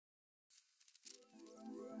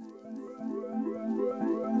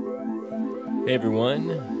Hey everyone,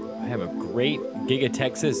 I have a great Giga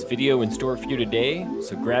Texas video in store for you today,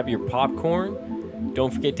 so grab your popcorn.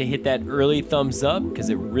 Don't forget to hit that early thumbs up because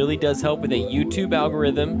it really does help with that YouTube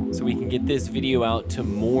algorithm so we can get this video out to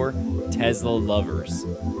more Tesla lovers.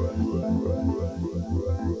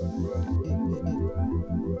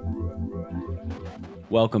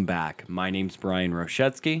 Welcome back. My name's Bryan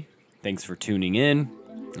Roschetzky. Thanks for tuning in.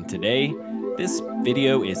 And today, this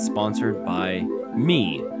video is sponsored by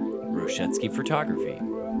me, Roschetzky Photography.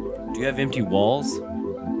 Do you have empty walls?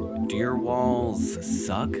 Do your walls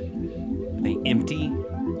suck? Are they empty?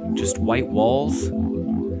 Just white walls?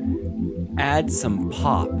 Add some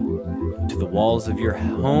pop to the walls of your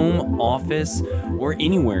home, office, or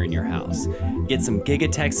anywhere in your house. Get some Giga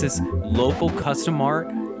Texas local custom art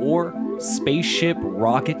or spaceship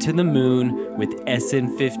rocket to the moon with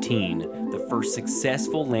SN15, the first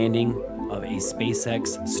successful landing of a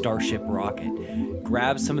SpaceX Starship rocket.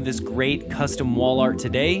 Grab some of this great custom wall art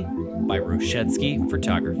today by Roschetzky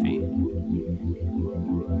Photography.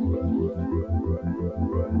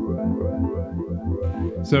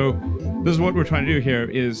 So this is what we're trying to do here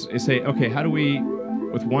is say, okay, how do we,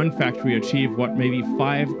 with one factory, achieve what maybe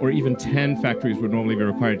 5 or even 10 factories would normally be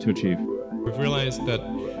required to achieve? We've realized that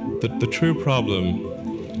the true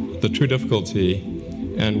problem, the true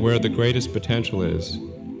difficulty, and where the greatest potential is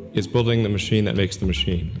building the machine that makes the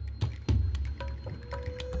machine.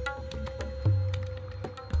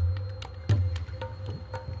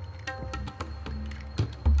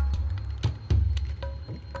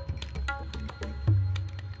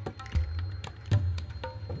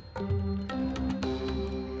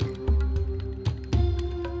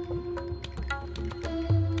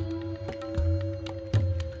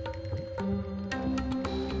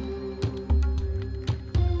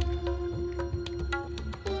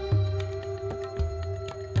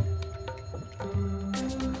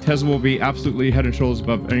 Tesla will be absolutely head and shoulders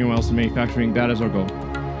above anyone else in manufacturing. That is our goal.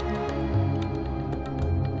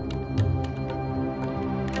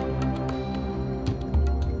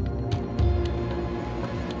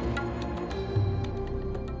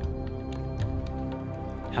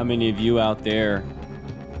 How many of you out there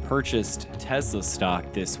purchased Tesla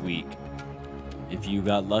stock this week? If you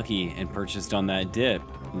got lucky and purchased on that dip,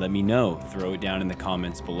 let me know. Throw it down in the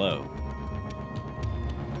comments below.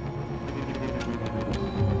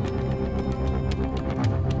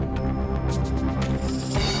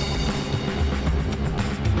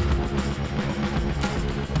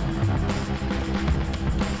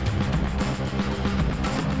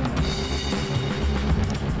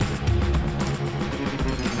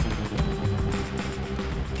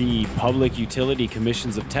 The Public Utility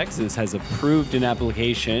Commissions of Texas has approved an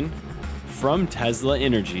application from Tesla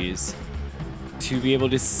Energies to be able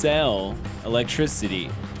to sell electricity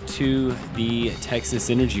to the Texas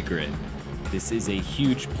energy grid. This is a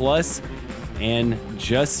huge plus and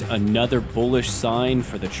just another bullish sign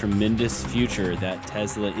for the tremendous future that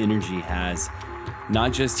Tesla Energy has,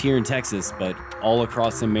 not just here in Texas, but all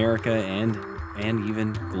across America and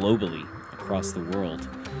even globally across the world.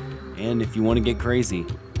 And if you want to get crazy,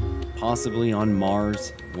 possibly on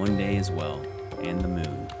Mars one day as well, and the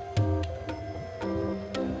moon.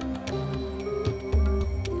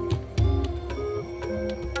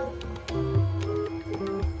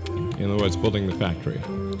 In other words, building the factory.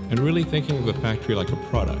 And really thinking of the factory like a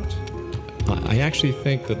product. I actually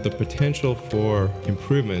think that the potential for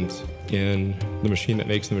improvement in the machine that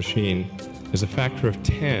makes the machine is a factor of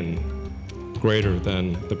 10 greater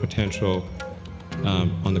than the potential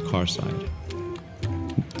on the car side.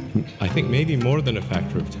 I think maybe more than a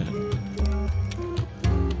factor of 10.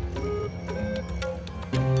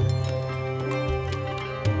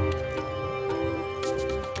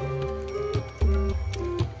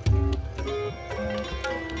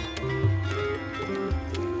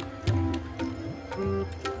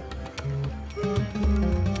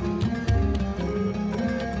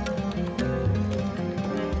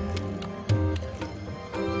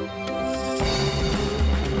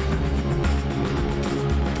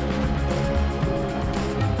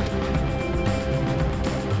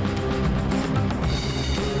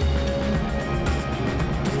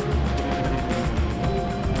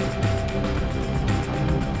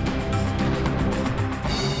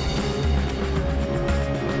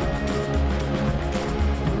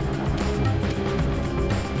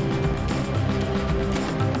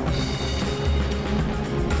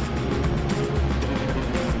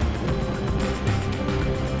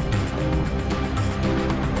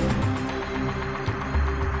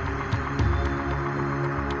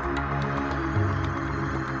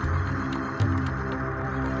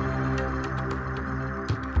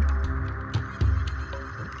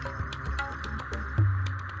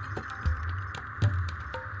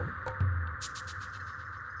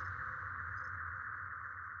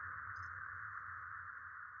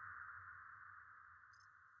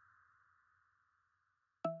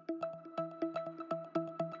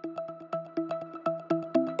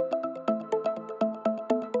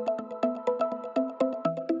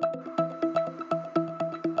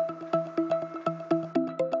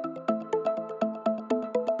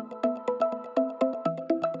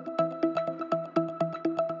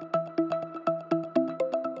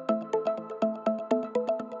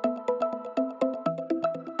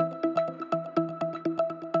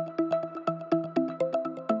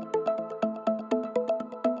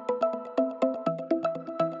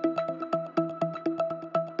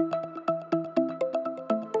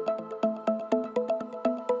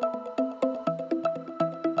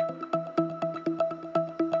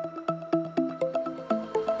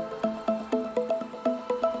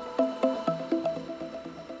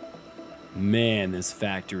 man, this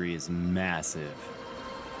factory is massive.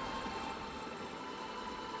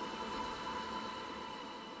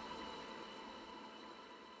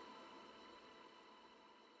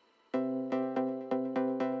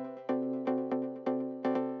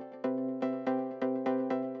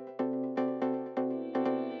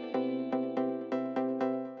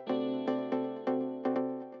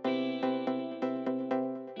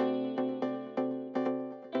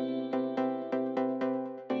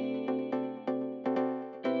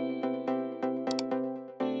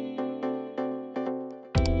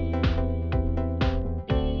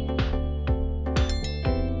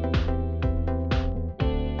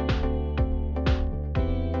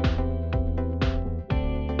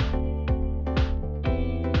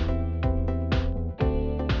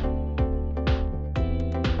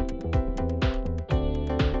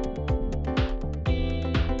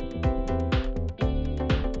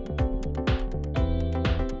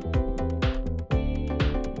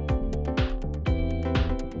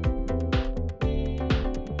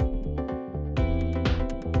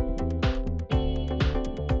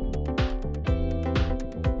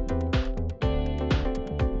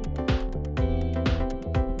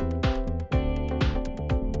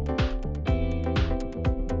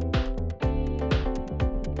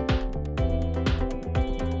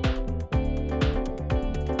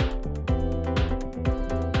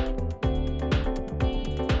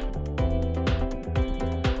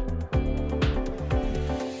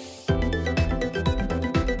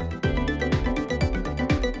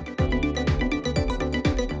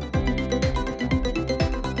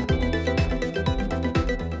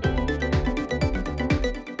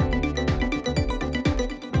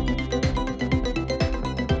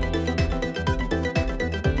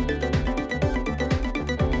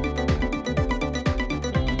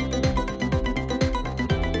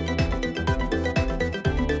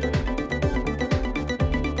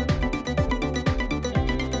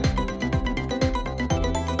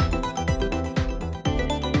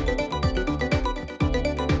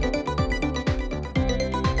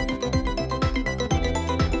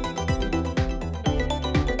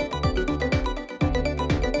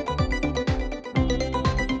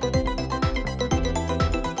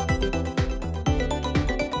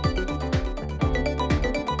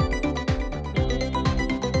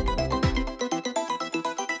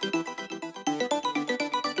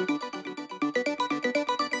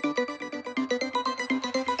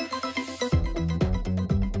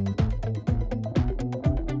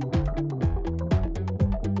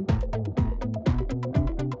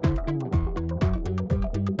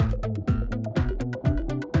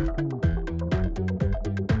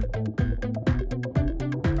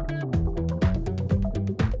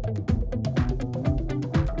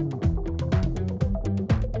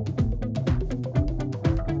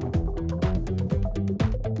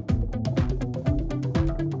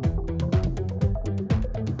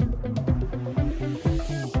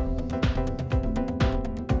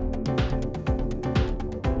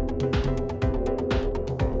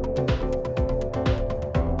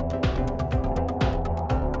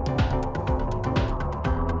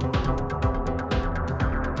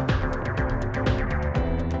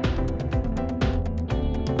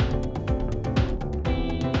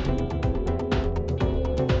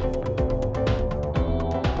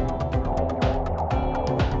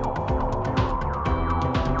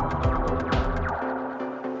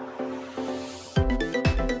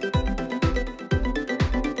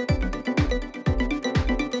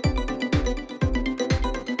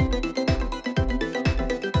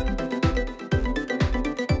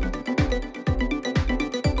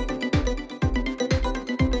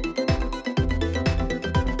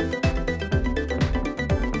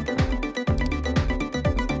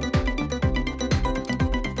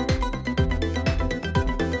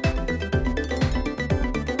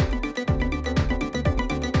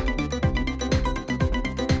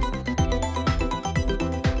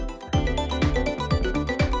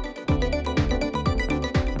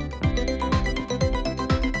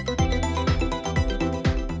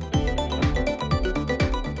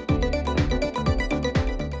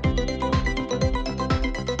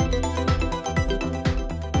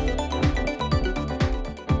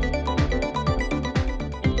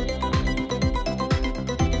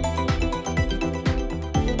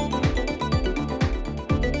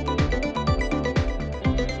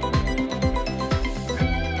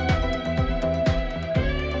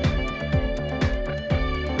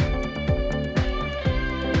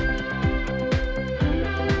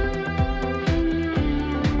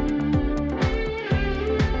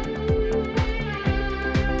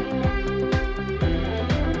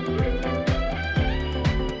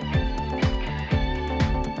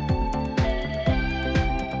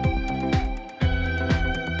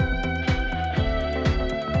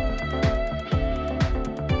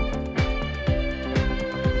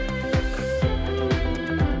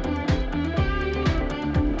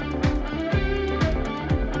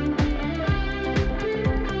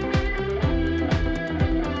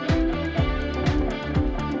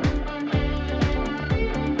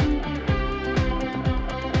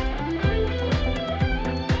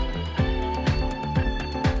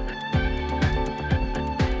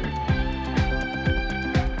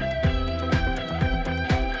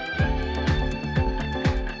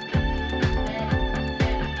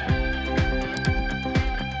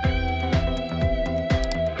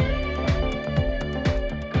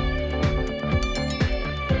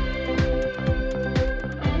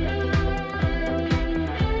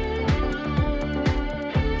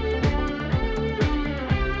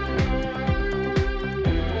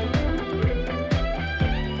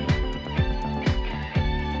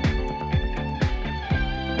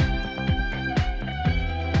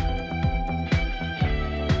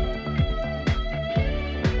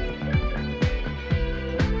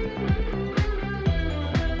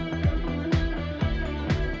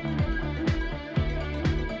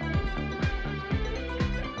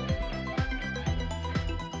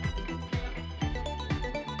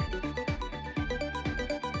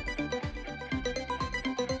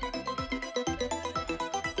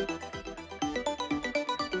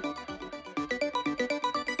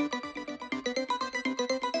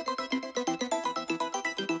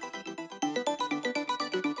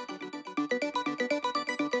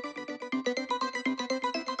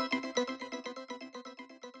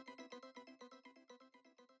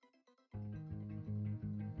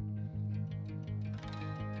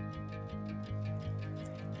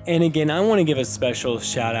 And again, I want to give a special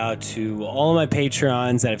shout out to all of my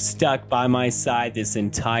Patreons that have stuck by my side this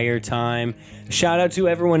entire time. Shout out to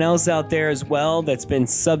everyone else out there as well that's been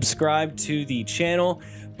subscribed to the channel.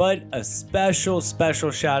 But a special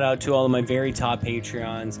shout out to all of my very top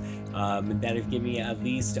Patreons that have given me at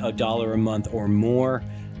least $1 a month or more.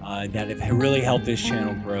 That have really helped this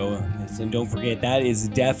channel grow. And don't forget, that is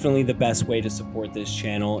definitely the best way to support this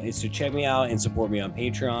channel, is to check me out and support me on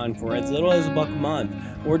Patreon for as little as $1 a month,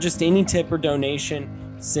 or just any tip or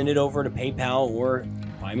donation. Send it over to PayPal or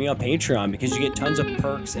find me on Patreon, because you get tons of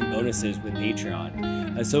perks and bonuses with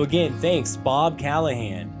Patreon. So again, thanks Bob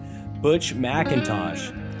Callahan, Butch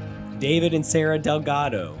McIntosh, David and Sarah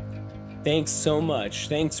Delgado. Thanks so much.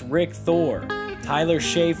 Thanks Rick Thor, Tyler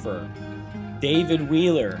Schaefer, David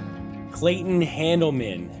Wheeler, Clayton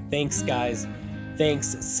Handelman. Thanks, guys. Thanks,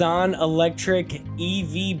 San Electric,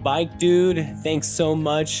 EV Bike Dude. Thanks so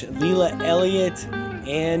much. Leela Elliott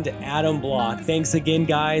and Adam Block. Thanks again,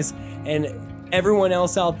 guys. And everyone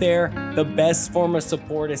else out there, the best form of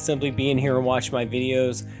support is simply being here and watch my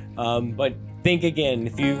videos. But think again,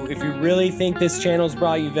 if you really think this channel's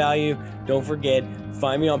brought you value, don't forget,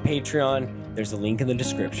 find me on Patreon. There's a link in the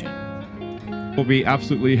description. We'll be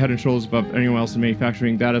absolutely head and shoulders above anyone else in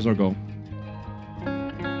manufacturing. That is our goal.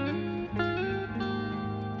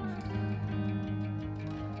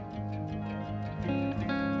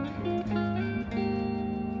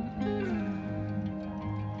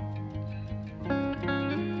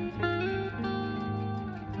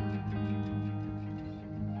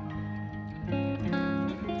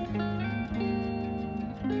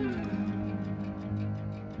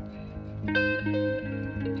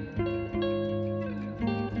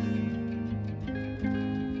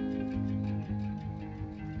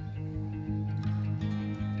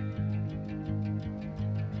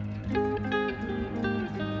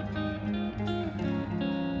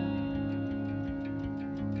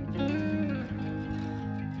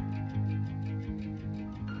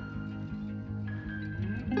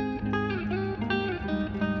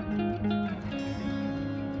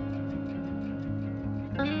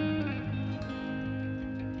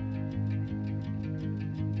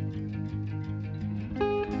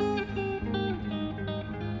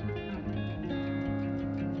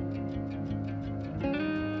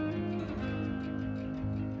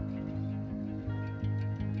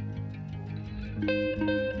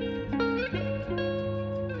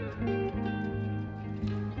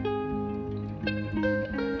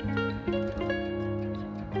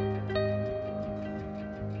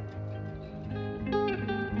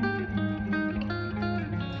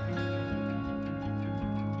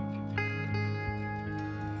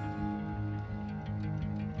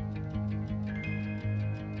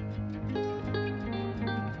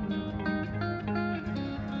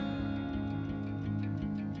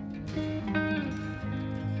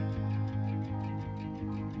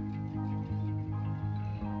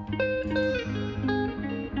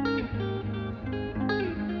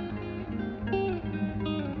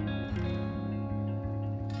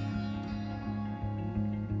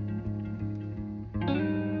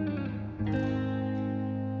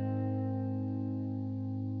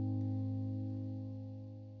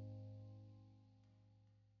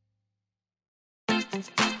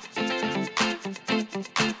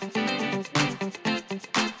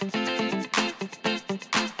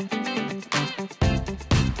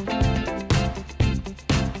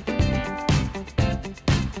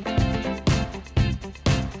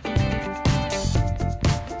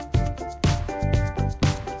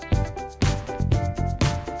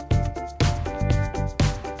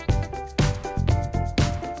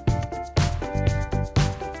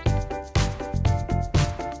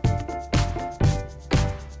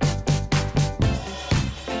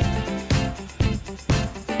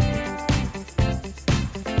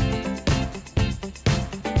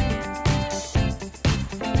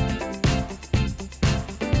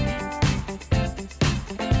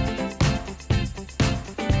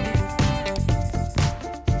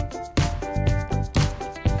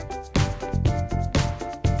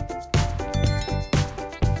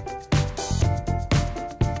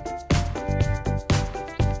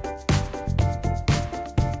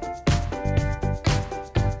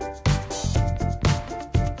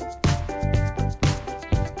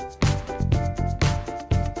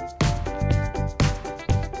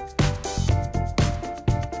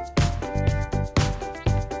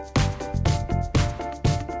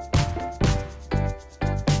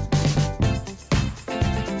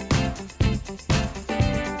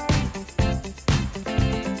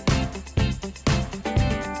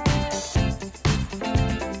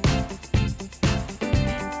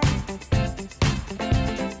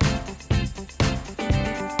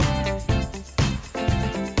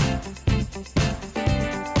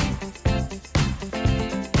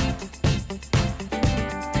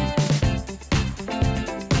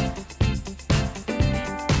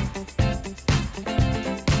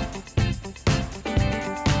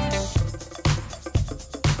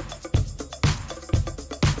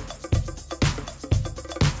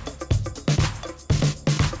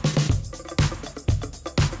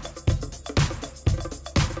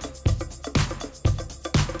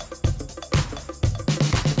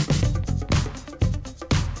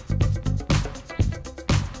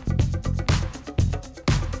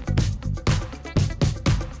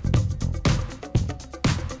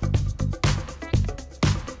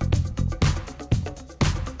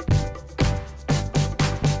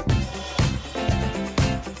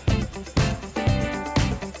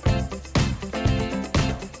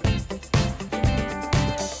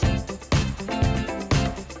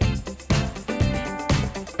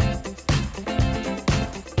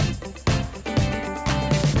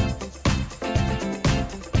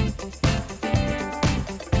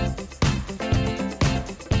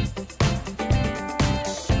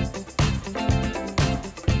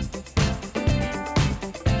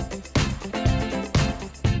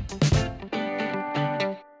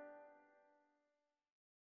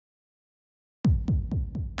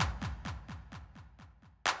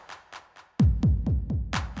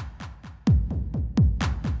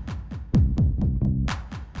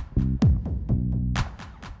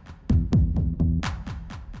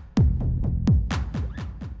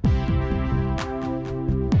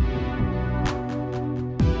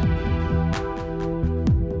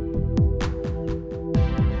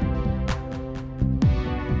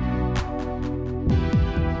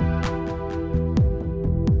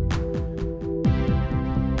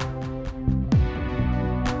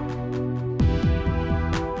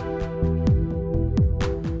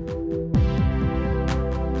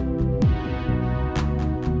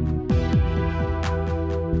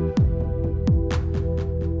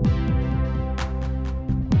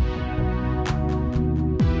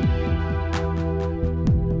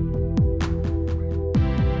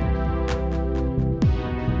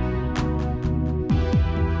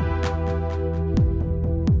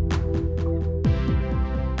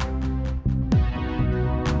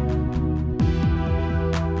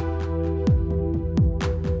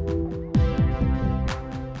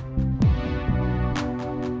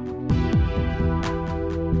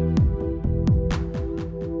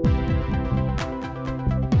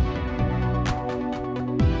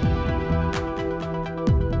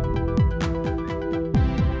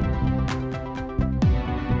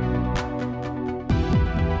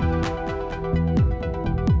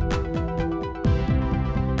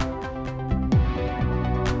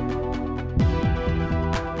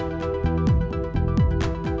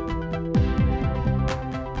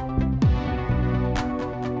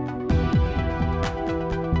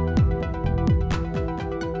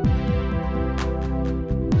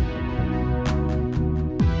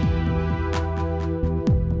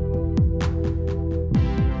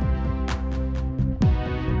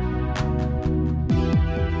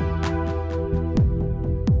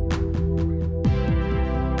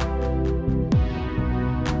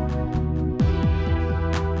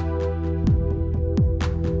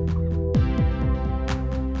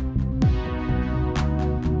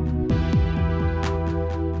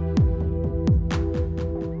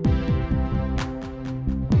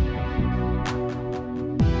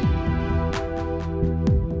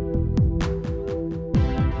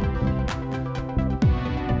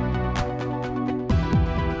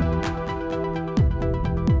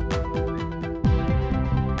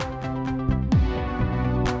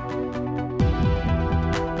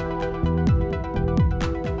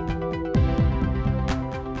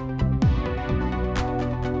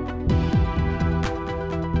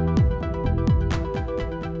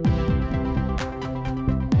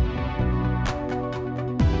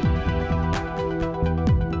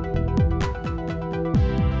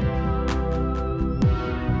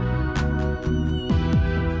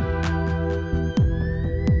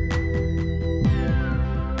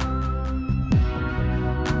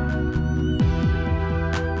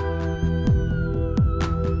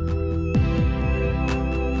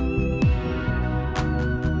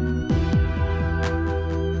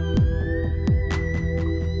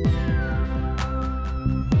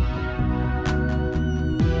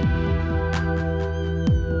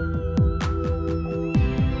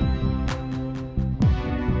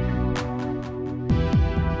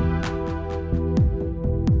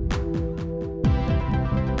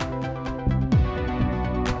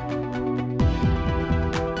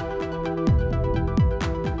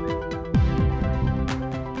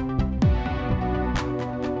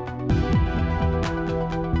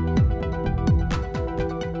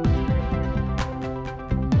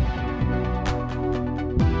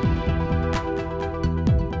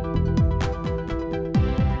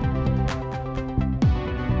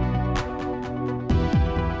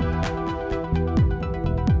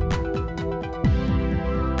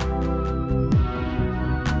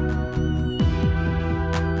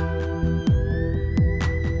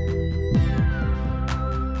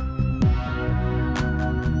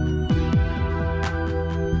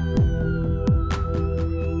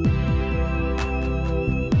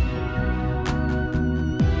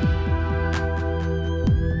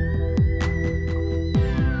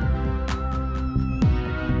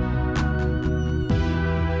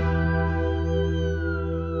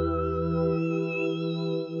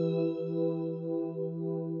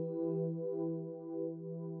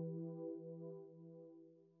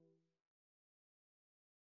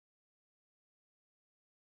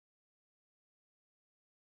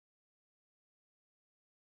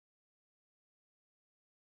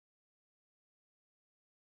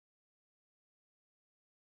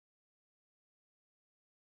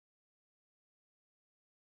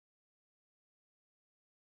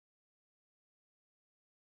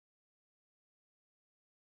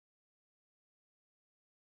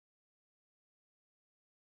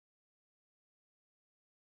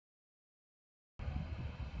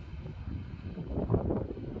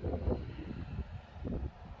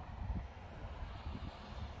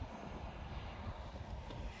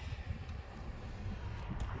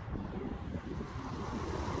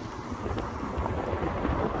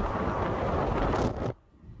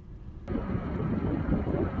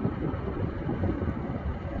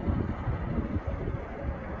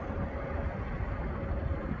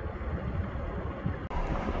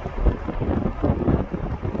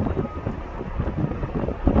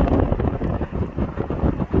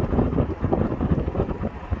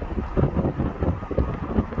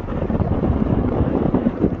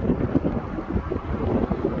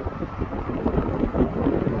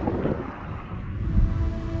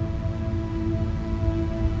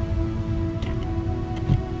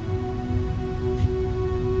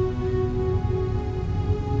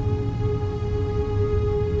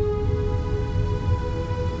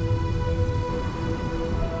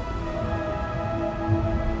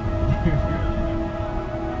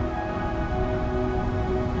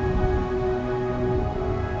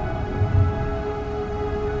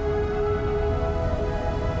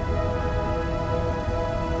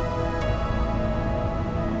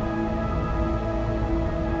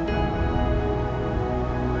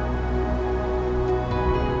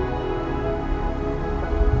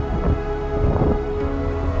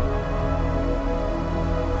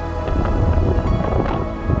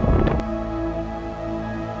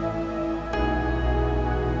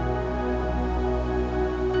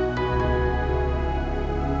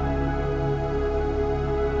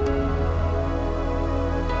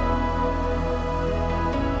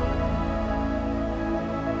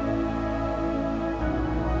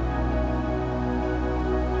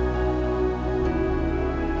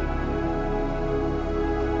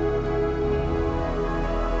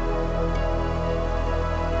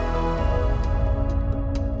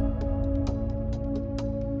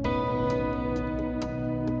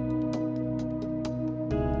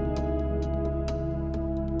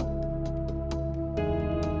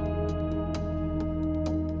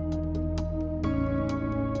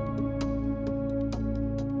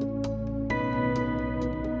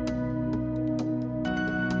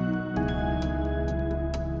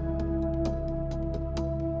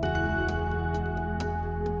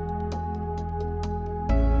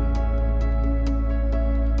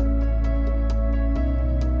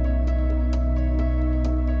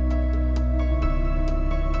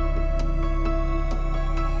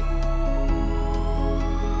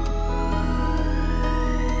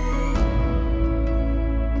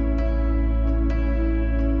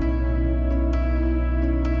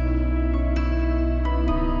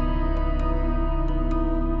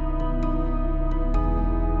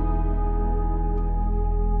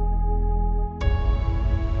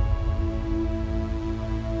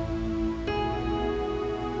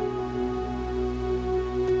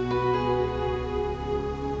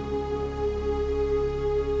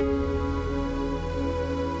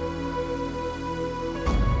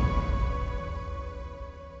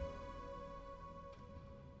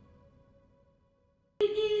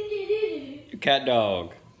 cat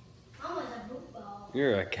dog. Mom was a boot dog.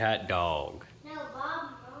 You're a cat dog. No,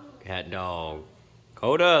 Bob. Cat dog.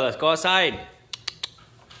 Coda, let's go outside.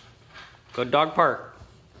 Go to dog park.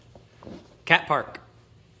 Cat park.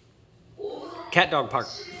 Cat dog park.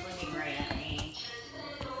 Looking right at me.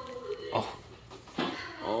 Oh.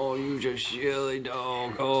 Oh, you just silly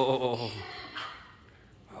dog. Oh.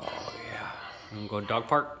 Oh, yeah. You wanna go to dog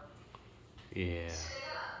park? Yeah.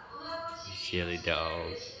 You silly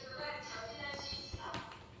dog.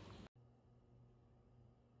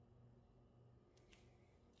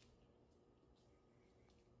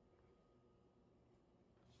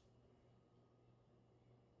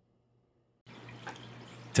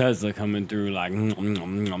 Tesla coming through like nom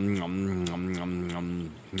nom nom nom nom nom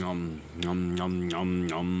nom nom nom nom nom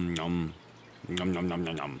nom nom nom nom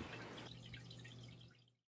nom nom.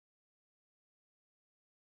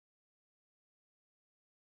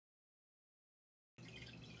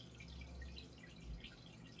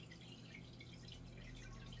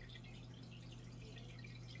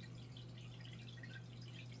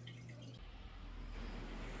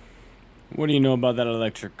 What do you know about that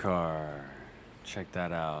electric car? Check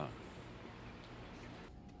that out.